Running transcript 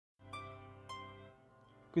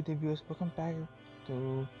Good day viewers, welcome back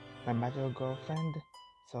to my magical girlfriend.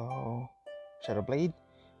 So, Shadowblade.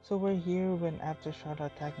 So we're here when after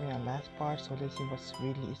Charlotte attacked me on last part, so let's see what's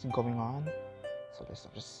really is going on. So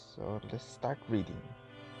let's start reading.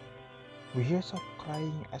 We hear soft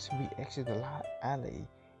crying as we exit the alley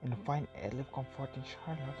and find Ellie comforting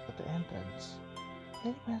Charlotte at the entrance.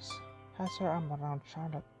 Ellie has her arm around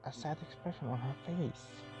Charlotte, a sad expression on her face.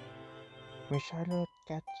 When Charlotte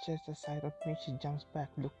catches the sight of me, she jumps back,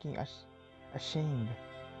 looking ashamed.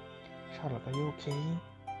 Charlotte, are you okay?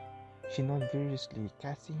 She nods furiously,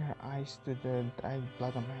 casting her eyes to the dried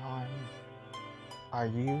blood on my arm. Are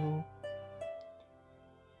you?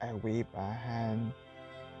 I wave a hand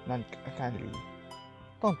nonchalantly.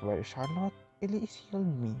 Don't worry, Charlotte. Elise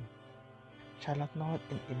healed me. Charlotte nodded,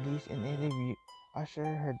 and Elise and Ellie usher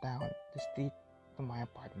her down the street to my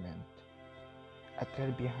apartment. I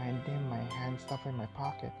trail behind them, my hands stuffed in my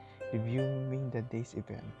pocket, reviewing the day's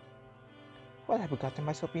event. What have I gotten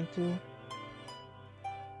myself into?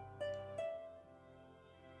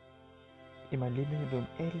 In my living room,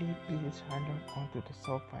 Ellie places Charlotte onto the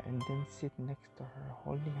sofa and then sits next to her,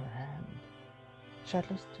 holding her hand.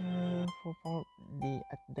 Charlotte stares forwardly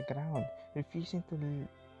at the ground, refusing to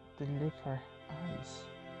lift her eyes.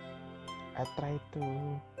 I try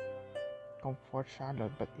to comfort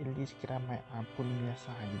Charlotte, but Elise grabbed my arm, pulling me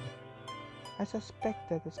aside. I suspect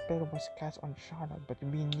that the spell was cast on Charlotte, but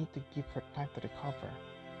we need to give her time to recover.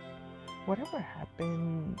 Whatever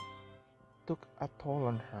happened took a toll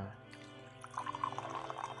on her.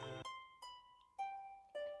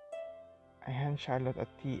 I hand Charlotte a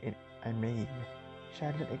tea I made.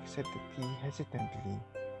 Charlotte accepted the tea hesitantly.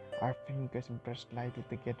 Our fingers brushed lightly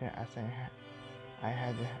together as I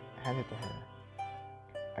had handed to her.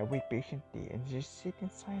 I wait patiently and she's sitting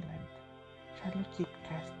silent. Charlotte keeps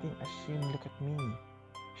casting a shamed look at me.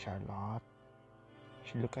 Charlotte.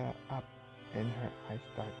 She looked up and her eyes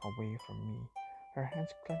darted away from me, her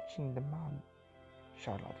hands clenching the mug.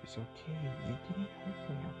 Charlotte, it's okay. You didn't hurt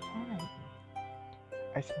me. I'm fine.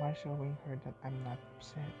 I smile, showing her that I'm not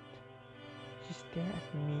upset. She stared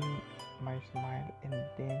at me, my smile, and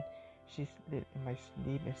then she slid in my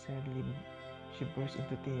sleeve and suddenly she burst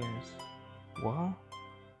into tears. What?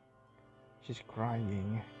 She's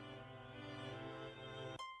crying.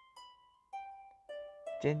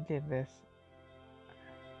 Gently rest.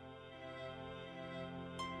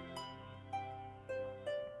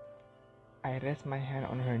 I rest my hand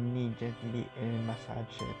on her knee gently and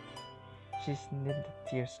massage it. She sniffed the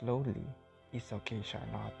tears slowly. It's okay,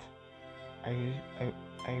 Charlotte.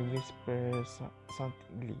 I whisper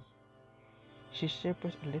softly. She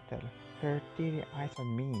shivers a little, her teary eyes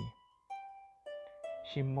on me.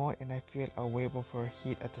 She moaned and I feel a wave of her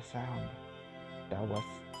heat at the sound. That was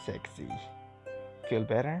sexy. Feel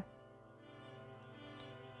better?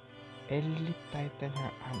 Ellie tightened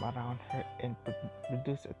her arm around her and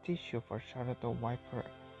produced a tissue for Charlotte to wipe her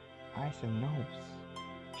eyes and nose.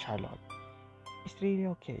 Charlotte, it's really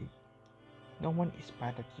okay. No one is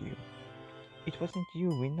mad at you. It wasn't you,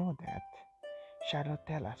 we know that. Charlotte,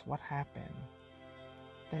 tell us what happened.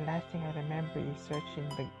 The last thing I remember is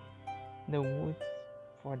searching the woods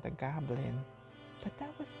for the goblin. But that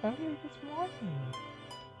was earlier this morning.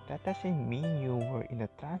 That doesn't mean you were in a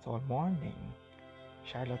trance all morning.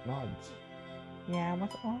 Charlotte nods. Yeah, I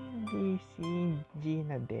was only seeing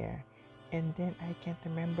Jenna there, and then I can't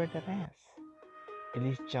remember the rest.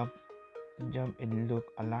 Elise jumped and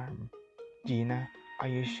looked alarmed. Jenna, are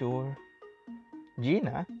you sure?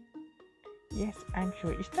 Jenna? Yes, I'm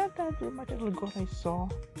sure. Is that the magical girl I saw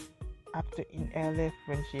after in Elif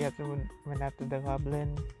when she had to run after the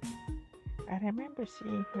goblin? I remember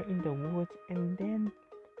seeing her in the woods, and then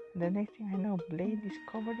the next thing I know, Blade is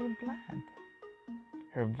covered in blood.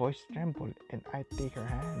 Her voice trembled, and I take her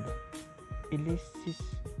hand. Elise is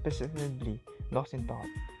persistently lost in thought.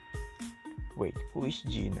 Wait, who is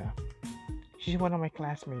Gina? She's one of my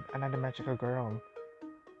classmates, another magical girl.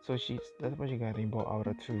 So that's why she got rainbow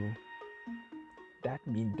aura too. That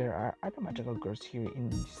means there are other magical girls here in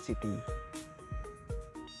the city.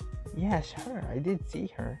 Yes, her. I did see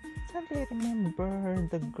her. Suddenly I remember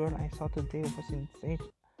the girl I saw today was in Sage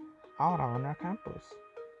Aura on our campus.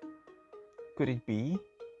 Could it be?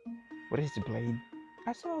 What is the Blade?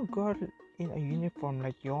 I saw a girl in a uniform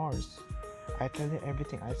like yours. I tell her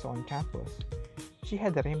everything I saw on campus. She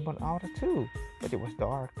had a rainbow aura too, but it was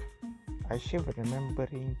dark. I shivered,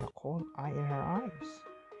 remembering the cold eye in her eyes.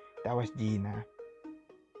 That was Gina.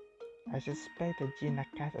 I suspect that Gina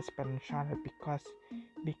cast a spell on Charlotte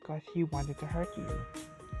because he wanted to hurt you.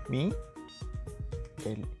 Me?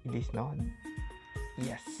 Elise nodded.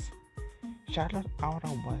 Yes. Charlotte's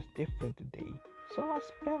aura was different today. So a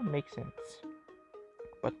spell makes sense.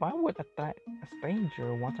 But why would a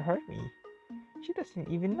stranger want to hurt me? She doesn't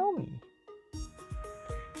even know me.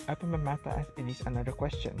 I open my mouth to ask Elise another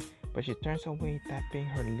question, but she turns away, tapping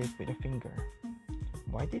her lip with a finger.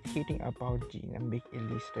 Why did hearing about Gina make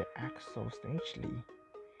Elise react so strangely?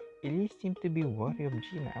 Elise seemed to be worried of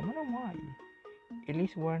Gina. I wonder why.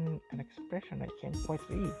 Elise wore an expression I can't quite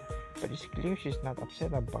read, but it's clear she's not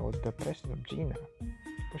upset about the presence of Gina.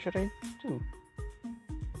 What should I do?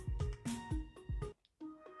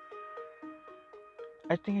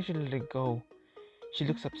 I think I should let it go. She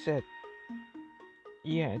looks upset.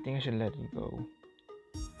 Yeah, I think I should let it go.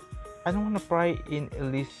 I don't want to pry in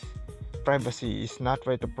Elise's privacy. It's not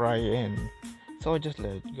right to pry in. So I just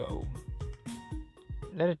let it go.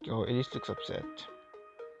 Let it go. Elise looks upset.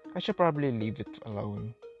 I should probably leave it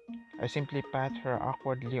alone. I simply pat her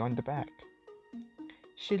awkwardly on the back.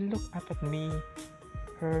 She looked up at me,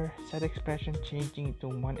 her sad expression changing to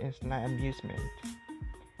one in slight amusement.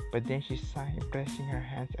 But then she sighed, pressing her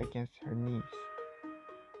hands against her knees.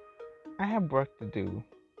 I have work to do.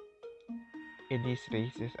 Elise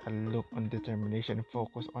raises a look of determination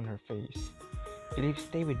focused on her face. Elise,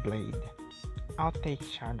 stay with Blade. I'll take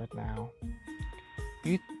Charlotte now.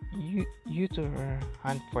 You, you two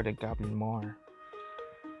hunt for the goblin more.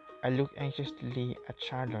 I look anxiously at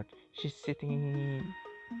Charlotte. She's sitting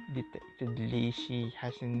detectively. She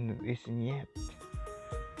hasn't risen yet.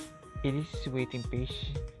 Elise is waiting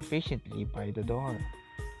patiently by the door.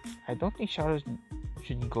 I don't think Charlotte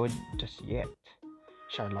should go just yet.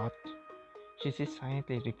 Charlotte. She sits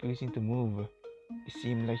silently, refusing to move. It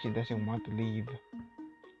seems like she doesn't want to leave.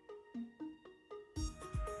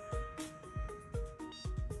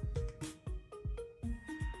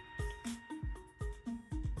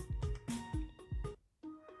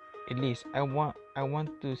 Elise, I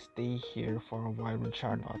want to stay here for a while with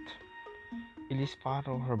Charlotte. Elise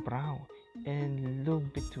furrowed her brow and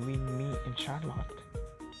looked between me and Charlotte.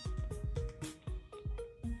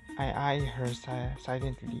 I eyed her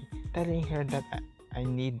silently, telling her that I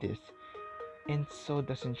need this, and so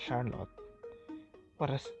doesn't Charlotte.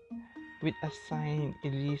 With a sign,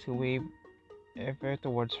 Elise waved ever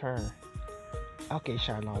towards her. Okay,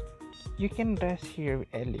 Charlotte, you can rest here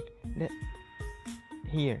with Elif.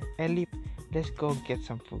 Elif, let's go get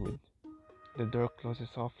some food. The door closes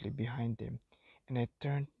softly behind them, and I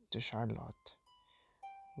turn to Charlotte.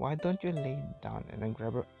 Why don't you lay down and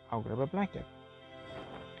I'll grab a blanket?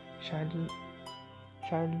 Charlotte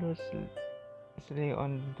lay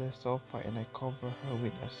on the sofa and I cover her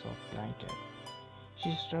with a soft blanket.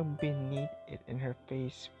 She shrugged beneath it and her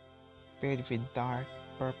face pale with dark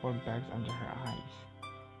purple bags under her eyes.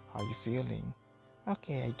 How you feeling?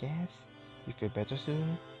 Okay, I guess. You feel better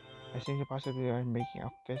soon? I seem to possibly are making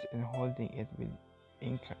a fist and holding it with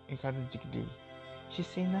encouragingly. She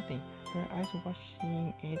said nothing, her eyes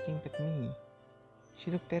watching anything but me.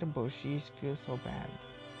 She looked terrible, she feels so bad.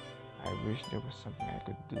 I wish there was something I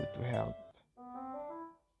could do to help.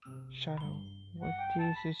 Shadow, what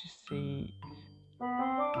did you say?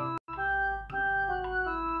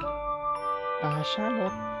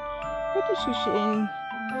 Charlotte, what did Sushi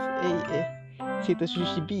say to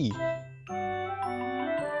Sushi B?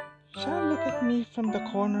 Charlotte looked at me from the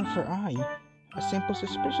corner of her eye, a simple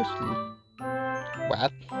suspiciously.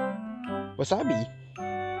 What? Wasabi?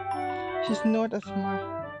 She snorted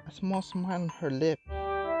a small smile on her lip.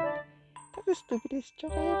 That's the stupidest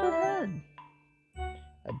joke I ever heard.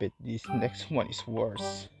 I bet this next one is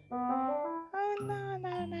worse. Oh no,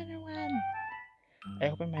 not another one. I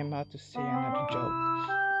opened my mouth to say another joke,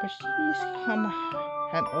 but she's come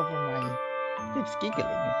hand over my lips giggling.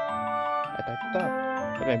 I typed it up,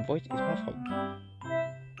 but my voice is muffled.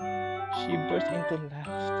 She burst into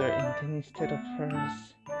laughter, and then instead of her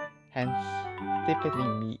hands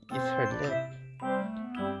stiffening me is her lip.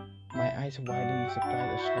 My eyes widen in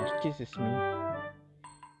surprise as Charlotte kisses me.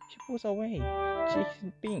 She pulls away, cheeks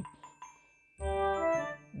pink.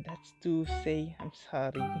 That's to say I'm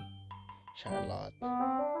sorry, Charlotte.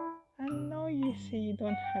 I know you say you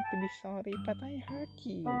don't have to be sorry, but I hurt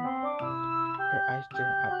you. Her eyes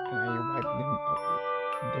tear up and I wipe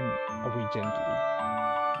them away gently.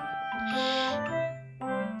 Shh,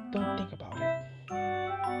 don't think about it.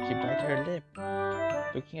 She bites her lip,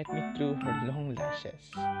 looking at me through her long lashes.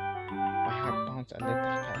 My heart pounds a little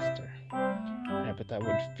faster. Never thought I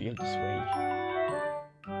would feel this way.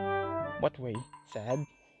 What way? Sad?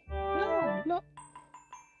 No, look.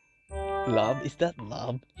 Love? Is that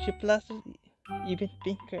love? She flushes even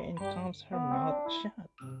pinker and calms her mouth shut.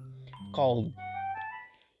 Cold.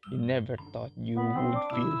 You never thought you would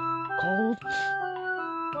feel cold?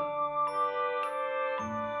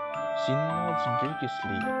 She nods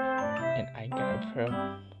vigorously, and I grab her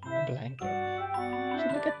blanket. She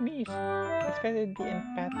look at me expectantly and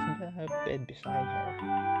pats the bed beside her.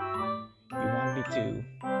 You want me to?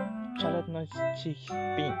 Charlotte nods cheeks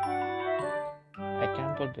pink. I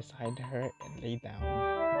crumpled beside her and lay down.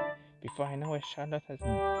 Before I know it, Charlotte has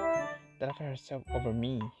dropped herself over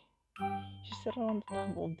me. She sat on the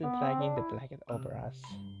top of the dragging the blanket over us.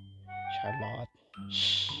 Charlotte,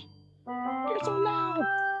 shh! You're so loud!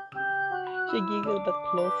 She giggled but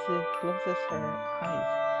closes her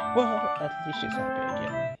eyes. Well, at least she's happy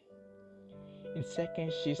again. In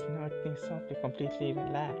seconds, she's snorting softly, completely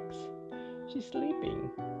relaxed. She's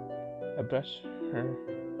sleeping. I brush her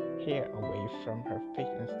hair away from her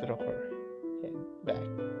face and stroke her head back.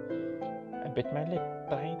 I bit my lip,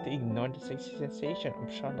 trying to ignore the sexy sensation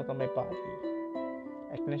of Charlotte on my body.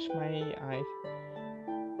 I clench my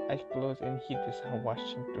eyes closed and hear the sound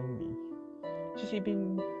washing through me. She's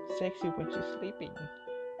even sexy when she's sleeping.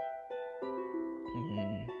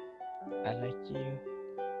 I like you,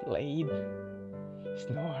 Blade.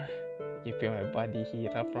 Snore. You feel my body heat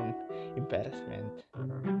up from embarrassment.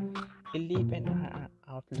 Elise and I are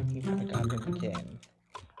out looking for the garden again.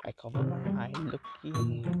 I cover my eye,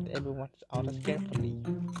 looking at everyone's autos carefully.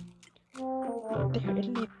 There,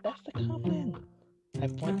 Elite, that's the goblin! I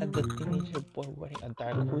point at the teenager boy wearing a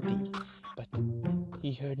dark hoodie, but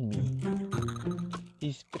he heard me.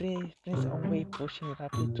 He sprints away, pushing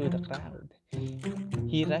rapidly through the crowd.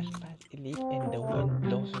 He rushed past Elite and the wind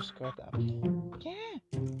blows her skirt up. Yeah!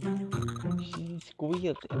 She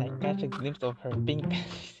squeals and I catch a glimpse of her pink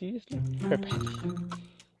panties. Seriously? Her panties.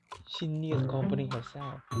 She kneels covering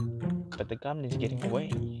herself, but the goblin is getting away.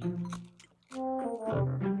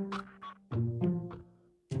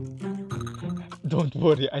 Don't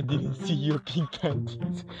worry, I didn't see your pink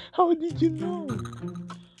panties. How did you know?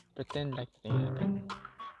 Pretend like nothing happened.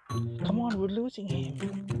 Come on, we're losing him.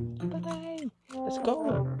 Bye. Let's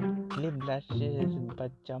go. Liv blushes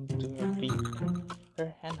but jumps to her feet,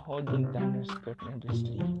 her hand holding down her skirt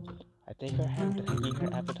nervously. I take her hand, dragging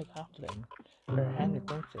her after the goblin. Her hand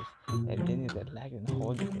tenses, and then is relaxed and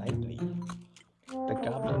hold it lightly. The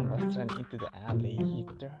goblin was run into the alley. He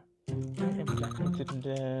turned and plunged into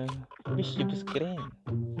the mischievous grin.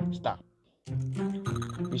 Stop.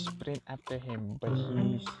 We sprint after him, but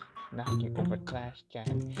he's knocking over trash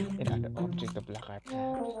cans and other objects to block our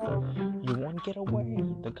path. You won't get away.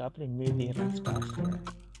 The goblin merely runs faster.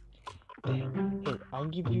 Then, hey, I'll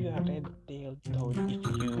give you a red-tailed toad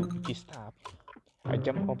if you stop. I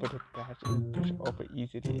jump over the trash and push over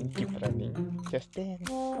easily and keep running. Just then,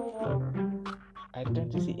 I turn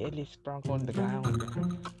to see Ellie sprung on the ground.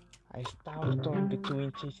 I stop torn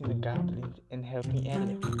between chasing the goblins and helping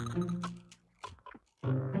Ellie.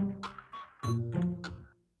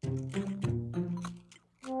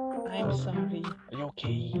 I'm sorry. Are you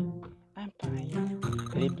okay? I'm fine.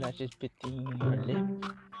 Ellie blushes, biting her lip.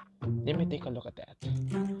 Let me take a look at that.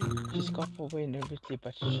 She scoffs away nervously,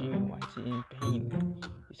 but she whines in pain.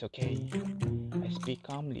 It's okay. I speak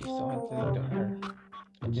calmly, sauntering to her.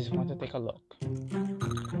 I just want to take a look.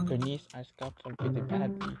 Her knees are scuffled pretty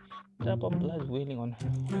badly, drop of blood wailing on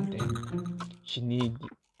them. She needs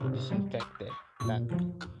disinfected.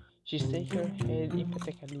 Done. She shakes her head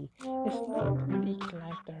emphatically and slowly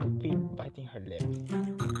climbs to her feet, biting her lip.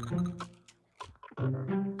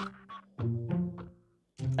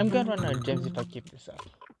 I'm gonna run out of gems if I keep this up.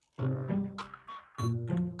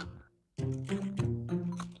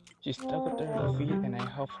 She struggled to her feet and I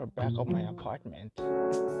help her back of my apartment.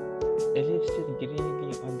 Elise sits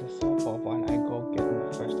grinning on the sofa while I go get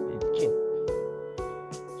my first aid kit.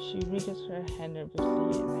 She wriggles her hand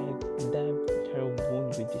nervously and I dab her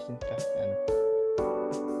wound with disinfectant.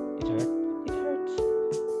 It hurts. It hurts.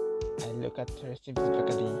 I look at her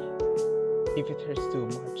sympathetically. If it hurts too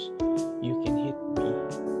much, you can hit me.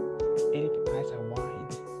 Elise's eyes are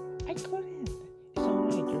wide. I couldn't. It's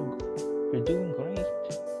alright. You're doing great.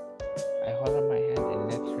 I hold up my hand and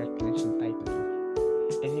let her clench it tightly.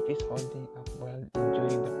 Elise is holding up while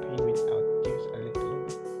enduring the pain without tears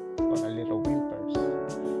or a little whimpers. I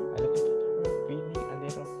look up at her, feeling a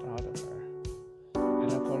little proud of her. I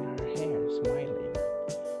ruffle her hair, smiling.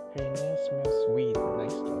 Her nails smell sweet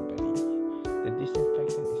like strawberry. The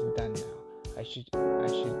disinfectant is done now. I should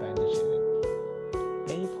bandage it.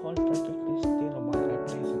 Elise holds perfectly still while I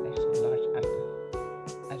place an extra large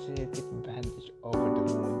acetic bandage over the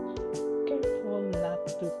wound. Careful not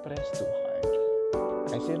to press too hard.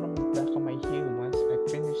 I sit on the back of my heel once I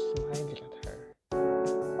finish smiling at her.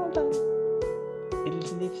 Hold on.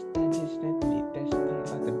 Elise stands hesitantly, testing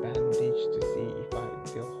out the bandage to see if I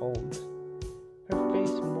will hold. Her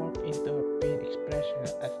face morphs into a pain expression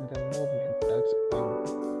as the movement tugs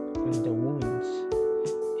on the wounds.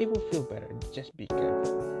 It will feel better, just be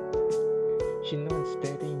careful. She nods,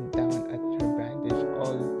 staring down at her bandage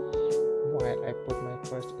all while I put my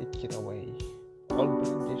first aid kit away. All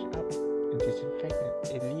bandaged up and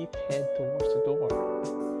disinfected, Elise head towards the door.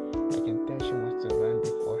 I can tell she wants to run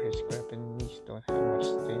before her scrapping knees don't have much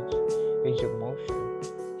range of motion.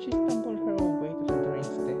 She stumbled her way to the door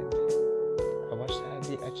instead. I watched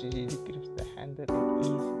sadly as she grips the handle and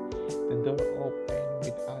eased the door open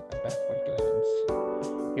without a backward glance.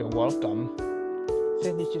 "You're welcome,"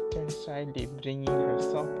 said as she turned slightly, bringing her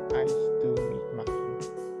soft eyes to meet mine.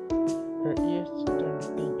 Her ears turned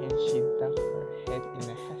pink and she ducked her head in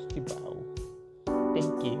a hasty bow.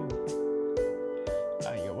 "Thank you."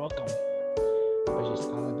 "You're welcome." But she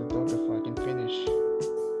slammed the door before I can finish.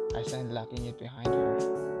 I stand locking it behind her.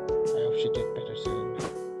 I hope she gets better soon.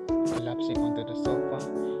 Collapsing onto the sofa,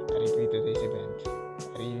 I regret today's event.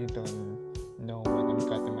 I really don't know what I'm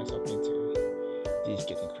getting myself into. This is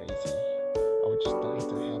getting crazy. I was just trying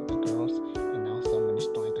to help the girls, and now someone is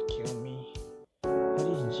trying to kill me. What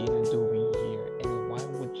is Jenna doing here, and why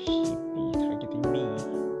would she be targeting me?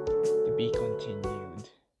 To be continued.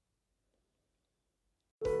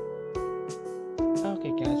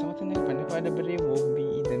 Okay guys, so the next video will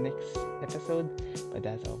be in the next episode. But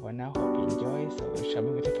that's all for now. Hope you enjoy. So shall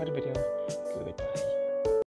we wait for the video? Goodbye.